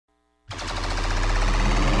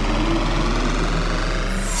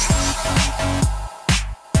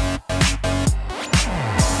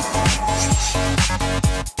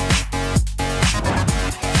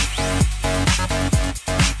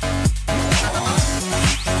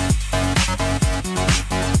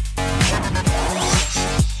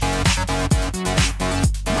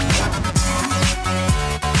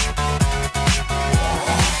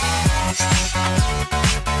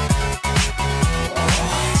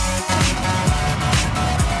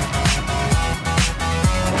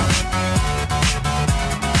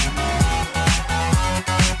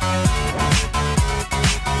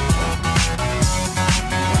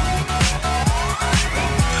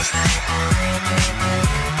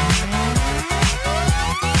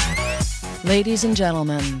Ladies and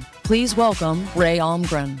gentlemen, please welcome Ray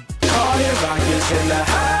Almgren. Party rock is in the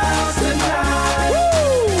house tonight.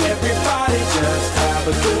 Woo! Everybody just have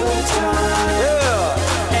a good time.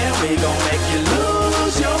 Yeah. And we gon' make you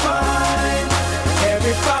lose your mind.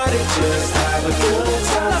 Everybody just have a good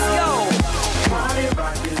time. Let's go. Party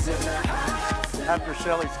rock is in the house tonight. After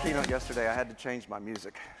Shelley's keynote yesterday, I had to change my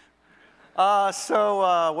music.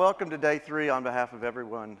 Welcome to day 3 on behalf of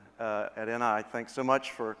everyone at NI. Thanks so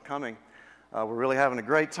much for coming. We're really having a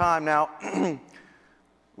great time. Now,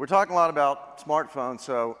 we're talking a lot about smartphones,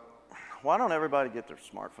 so why don't everybody get their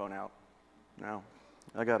smartphone out now?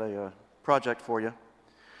 I got a project for you.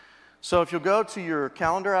 So if you'll go to your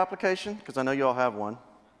calendar application, because I know you all have one,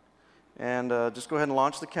 and just go ahead and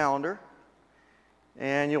launch the calendar.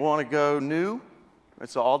 And you'll want to go new.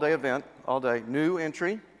 It's an all-day event, all-day, new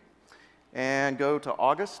entry. And go to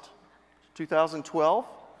August 2012.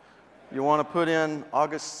 You want to put in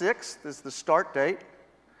August 6th as the start date,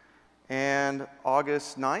 and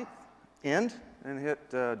August 9th, end, and hit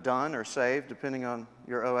done or save, depending on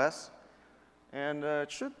your OS. And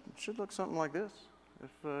it should look something like this,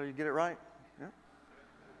 if you get it right. Yeah.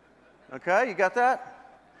 Okay, you got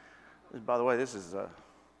that? By the way, this is a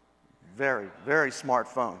very, very smart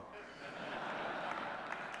phone.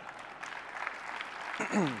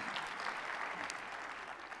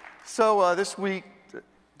 So this week,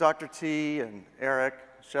 Dr. T and Eric,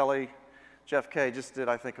 Shelley, Jeff K just did,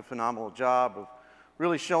 I think, a phenomenal job of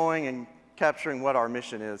really showing and capturing what our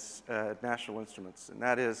mission is at National Instruments, and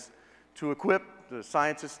that is to equip the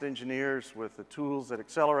scientists and engineers with the tools that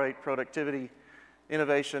accelerate productivity,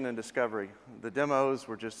 innovation, and discovery. The demos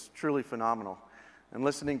were just truly phenomenal, and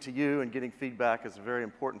listening to you and getting feedback is a very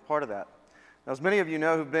important part of that. Now, as many of you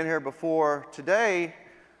know who've been here before, today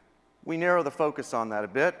we narrow the focus on that a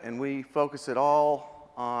bit, and we focus it all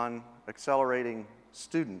on accelerating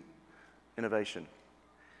student innovation.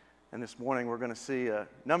 And this morning we're going to see a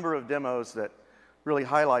number of demos that really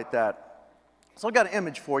highlight that. So I've got an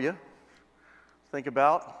image for you. Think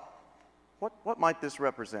about what might this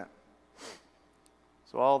represent?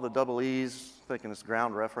 So all the double E's thinking it's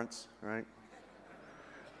ground reference, right?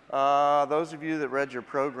 Those of you that read your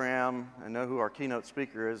program and know who our keynote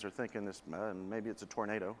speaker is are thinking this, maybe it's a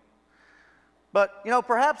tornado. But, you know,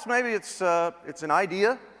 perhaps maybe it's an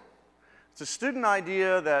idea. It's a student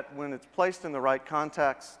idea that when it's placed in the right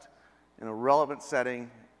context, in a relevant setting,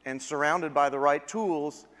 and surrounded by the right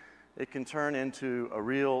tools, it can turn into a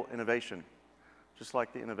real innovation, just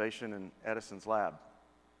like the innovation in Edison's lab.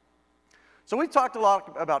 So we talked a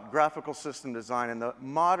lot about graphical system design and the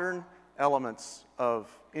modern elements of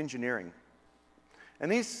engineering. And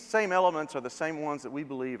these same elements are the same ones that we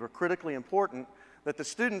believe are critically important that the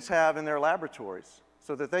students have in their laboratories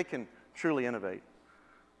so that they can truly innovate.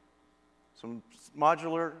 Some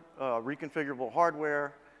modular, reconfigurable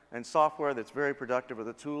hardware and software that's very productive are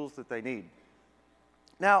the tools that they need.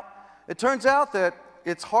 Now, it turns out that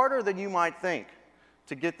it's harder than you might think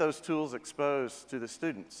to get those tools exposed to the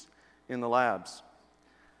students in the labs.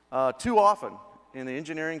 Too often in the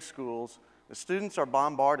engineering schools, the students are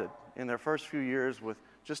bombarded in their first few years with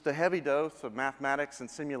just a heavy dose of mathematics and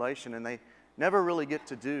simulation, and they never really get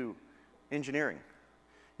to do engineering.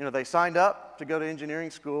 You know, they signed up to go to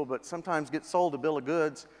engineering school, but sometimes get sold a bill of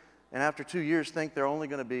goods, and after 2 years think they're only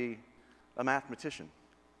going to be a mathematician.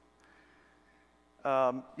 You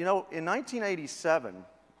know, in 1987,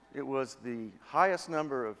 it was the highest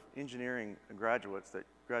number of engineering graduates that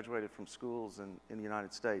graduated from schools in the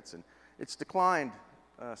United States, and it's declined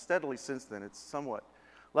steadily since then. It's somewhat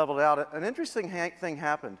leveled out. An interesting thing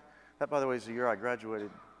happened. That, by the way, is the year I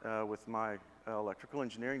graduated with my electrical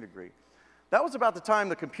engineering degree. That was about the time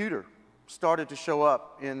the computer started to show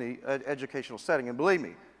up in the educational setting. And believe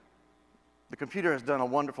me, the computer has done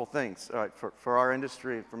wonderful things for our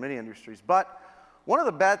industry and for many industries. But one of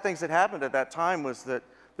the bad things that happened at that time was that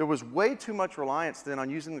there was way too much reliance then on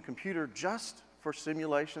using the computer just for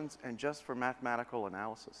simulations and just for mathematical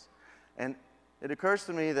analysis. And it occurs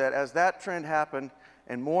to me that as that trend happened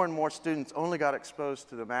and more students only got exposed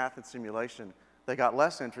to the math and simulation, they got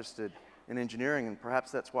less interested in engineering, and perhaps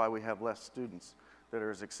that's why we have less students that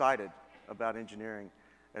are as excited about engineering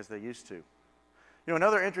as they used to. You know,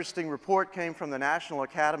 another interesting report came from the National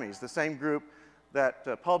Academies, the same group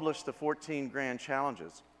that published the 14 Grand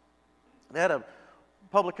Challenges. They had a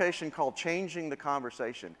publication called Changing the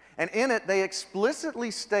Conversation, and in it they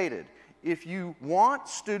explicitly stated, if you want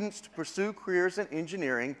students to pursue careers in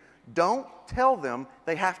engineering, don't tell them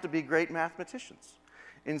they have to be great mathematicians.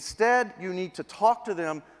 Instead, you need to talk to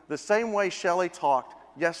them the same way Shelley talked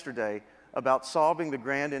yesterday about solving the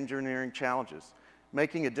grand engineering challenges,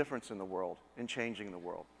 making a difference in the world and changing the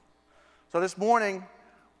world. So this morning,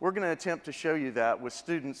 we're going to attempt to show you that with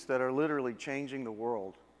students that are literally changing the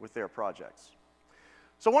world with their projects.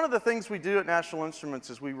 So one of the things we do at National Instruments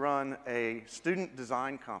is we run a student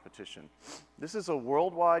design competition. This is a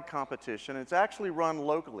worldwide competition. It's actually run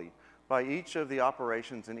locally by each of the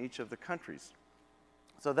operations in each of the countries.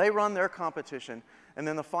 So they run their competition, and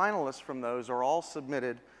then the finalists from those are all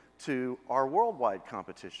submitted to our worldwide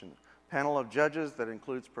competition. Panel of judges that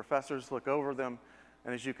includes professors look over them,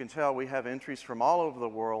 and as you can tell, we have entries from all over the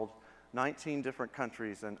world, 19 different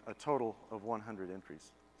countries, and a total of 100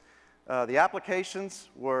 entries. The applications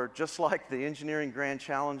were just like the engineering grand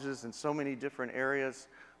challenges in so many different areas.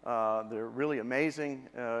 They're really amazing.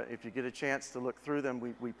 If you get a chance to look through them,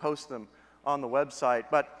 we post them on the website.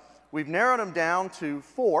 But we've narrowed them down to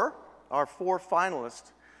our four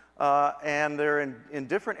finalists, and they're in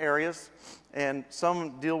different areas. And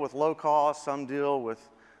some deal with low cost, some deal with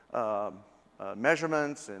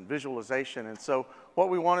measurements and visualization. And so what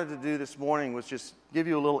we wanted to do this morning was just give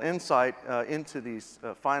you a little insight into these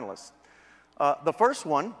finalists. The first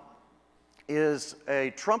one is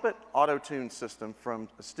a trumpet auto-tune system from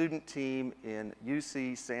a student team in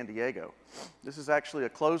UC San Diego. This is actually a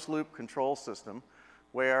closed-loop control system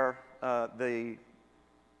where the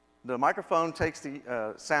microphone takes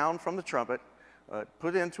the sound from the trumpet,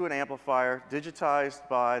 put into an amplifier, digitized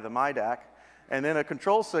by the MIDAC, and then a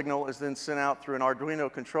control signal is then sent out through an Arduino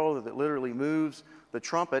controller that literally moves the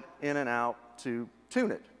trumpet in and out to tune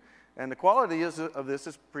it. And the quality of this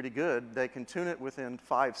is pretty good. They can tune it within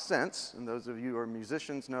 5 cents, and those of you who are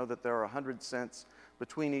musicians know that there are 100 cents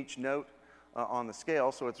between each note on the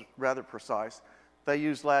scale, so it's rather precise. They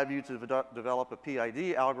use LabVIEW to develop a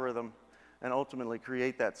PID algorithm and ultimately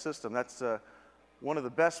create that system. That's one of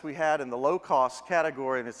the best we had in the low-cost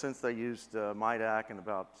category, and since they used MIDAC and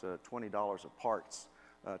about $20 of parts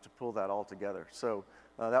to pull that all together. So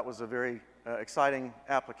that was a very exciting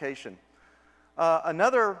application.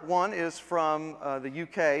 Another one is from the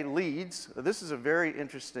UK, Leeds. This is a very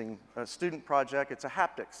interesting student project. It's a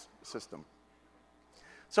haptics system.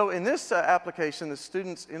 So in this application, the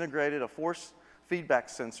students integrated a force feedback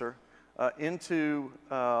sensor into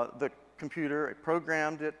the computer,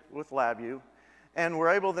 programmed it with LabVIEW, and we're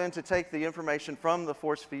able then to take the information from the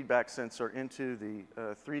force feedback sensor into the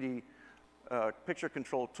 3D picture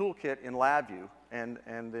control toolkit in LabVIEW and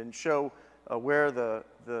then show where the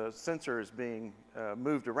sensor is being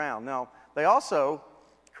moved around. Now, they also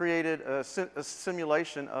created a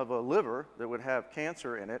simulation of a liver that would have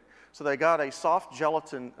cancer in it. So they got a soft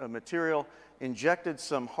gelatin material, injected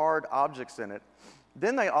some hard objects in it.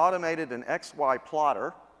 Then they automated an XY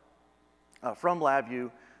plotter from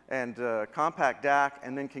LabVIEW and compact DAC,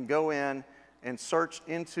 and then can go in and search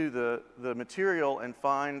into the material and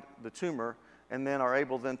find the tumor, and then are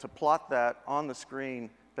able then to plot that on the screen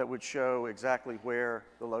that would show exactly where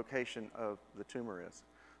the location of the tumor is.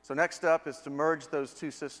 So next up is to merge those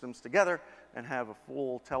two systems together and have a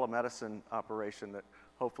full telemedicine operation that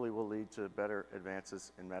hopefully will lead to better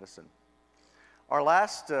advances in medicine. Our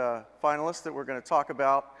last finalist that we're going to talk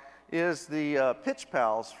about is the Pitch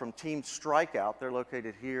Pals from Team Strikeout. They're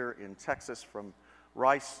located here in Texas from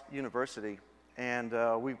Rice University, and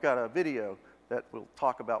we've got a video that will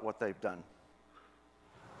talk about what they've done.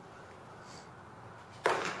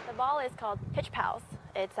 The ball is called Pitch Pals.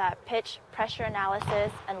 It's a pitch pressure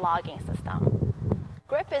analysis and logging system.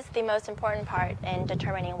 Grip is the most important part in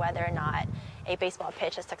determining whether or not a baseball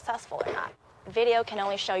pitch is successful or not. Video can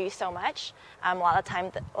only show you so much. A lot of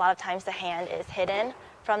times the hand is hidden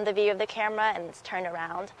from the view of the camera and it's turned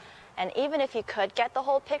around. And even if you could get the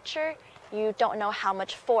whole picture, you don't know how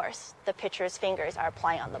much force the pitcher's fingers are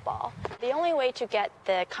applying on the ball. The only way to get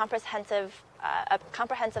the a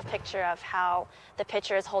comprehensive picture of how the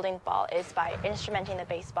pitcher is holding the ball is by instrumenting the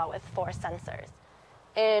baseball with 4 sensors.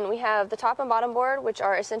 And we have the top and bottom board, which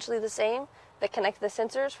are essentially the same, that connect the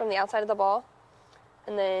sensors from the outside of the ball.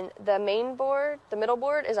 And then the main board, the middle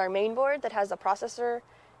board, is our main board that has the processor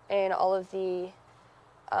and all of the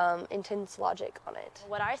intense logic on it.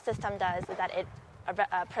 What our system does is that it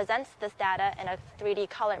presents this data in a 3D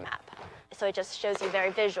color map. So it just shows you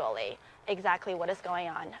very visually exactly what is going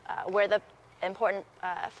on, where the important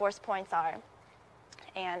force points are,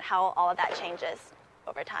 and how all of that changes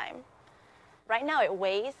over time. Right now it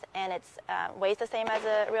weighs, and it weighs the same as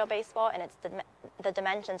a real baseball, and the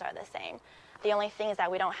dimensions are the same. The only thing is that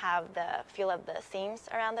we don't have the feel of the seams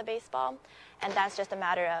around the baseball, and that's just a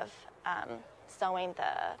matter of sewing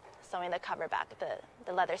the cover back,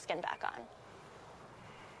 the leather skin back on.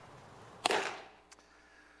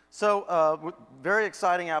 So, very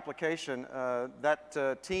exciting application.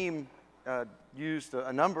 That team used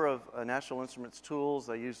a number of National Instruments tools.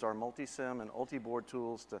 They used our multi-sim and ulti-board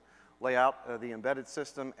tools to lay out the embedded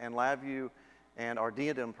system, and LabVIEW and our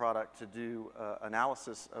Diadem product to do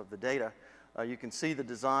analysis of the data. You can see the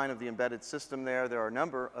design of the embedded system there. There are a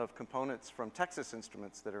number of components from Texas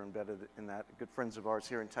Instruments that are embedded in that. Good friends of ours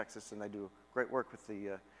here in Texas, and they do great work with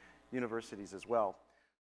the universities as well.